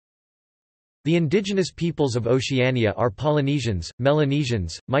The indigenous peoples of Oceania are Polynesians,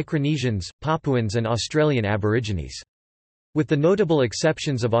 Melanesians, Micronesians, Papuans and Australian Aborigines. With the notable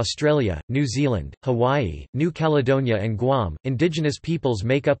exceptions of Australia, New Zealand, Hawaii, New Caledonia and Guam, indigenous peoples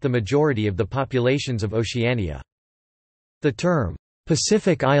make up the majority of the populations of Oceania. The term,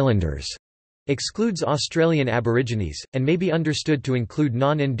 "'Pacific Islanders' excludes Australian Aborigines, and may be understood to include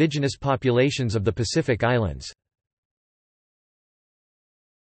non-indigenous populations of the Pacific Islands.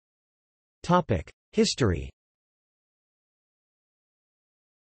 History.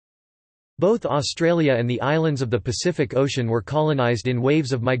 Both Australia and the islands of the Pacific Ocean were colonized in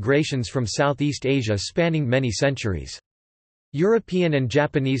waves of migrations from Southeast Asia spanning many centuries. European and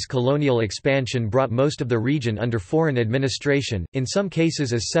Japanese colonial expansion brought most of the region under foreign administration, in some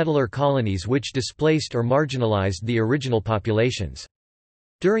cases as settler colonies which displaced or marginalized the original populations.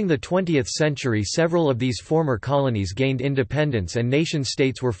 During the 20th century, several of these former colonies gained independence and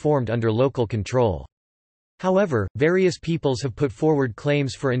nation-states were formed under local control. However, various peoples have put forward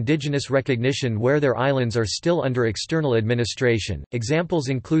claims for indigenous recognition where their islands are still under external administration. Examples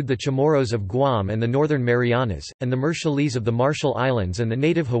include the Chamorros of Guam and the Northern Marianas, and the Marshallese of the Marshall Islands and the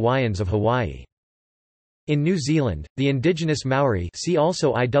native Hawaiians of Hawaii. In New Zealand, the indigenous Maori, see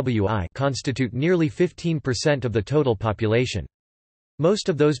also IWI, constitute nearly 15% of the total population. Most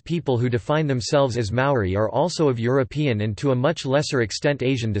of those people who define themselves as Maori are also of European and to a much lesser extent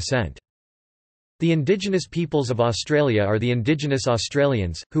Asian descent. The indigenous peoples of Australia are the Indigenous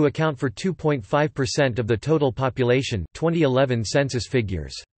Australians, who account for 2.5% of the total population 2011 census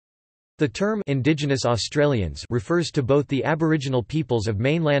figures. The term Indigenous Australians refers to both the Aboriginal peoples of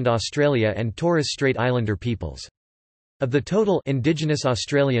mainland Australia and Torres Strait Islander peoples. Of the total Indigenous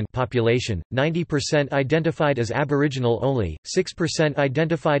Australian population, 90% identified as Aboriginal only, 6%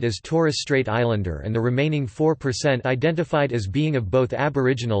 identified as Torres Strait Islander and the remaining 4% identified as being of both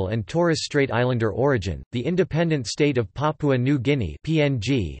Aboriginal and Torres Strait Islander origin. The independent state of Papua New Guinea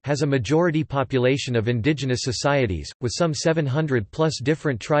 (PNG) has a majority population of indigenous societies, with some 700+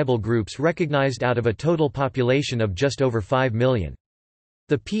 different tribal groups recognized out of a total population of just over 5 million.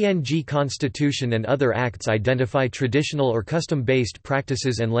 The PNG Constitution and other acts identify traditional or custom-based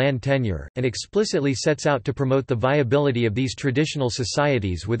practices and land tenure, and explicitly sets out to promote the viability of these traditional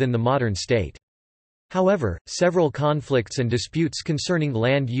societies within the modern state. However, several conflicts and disputes concerning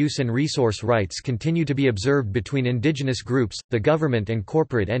land use and resource rights continue to be observed between indigenous groups, the government and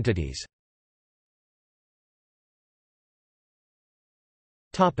corporate entities.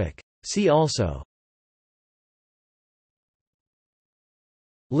 See also: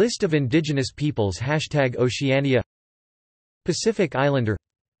 List of indigenous peoples # Oceania, Pacific Islander.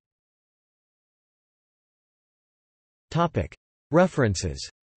 References.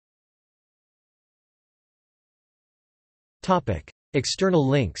 External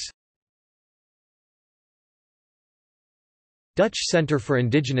links. Dutch Centre for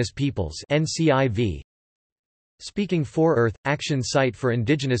Indigenous Peoples (NCIV). Speaking for Earth – Action Site for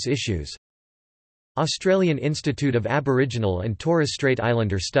Indigenous Issues. Australian Institute of Aboriginal and Torres Strait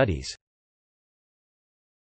Islander Studies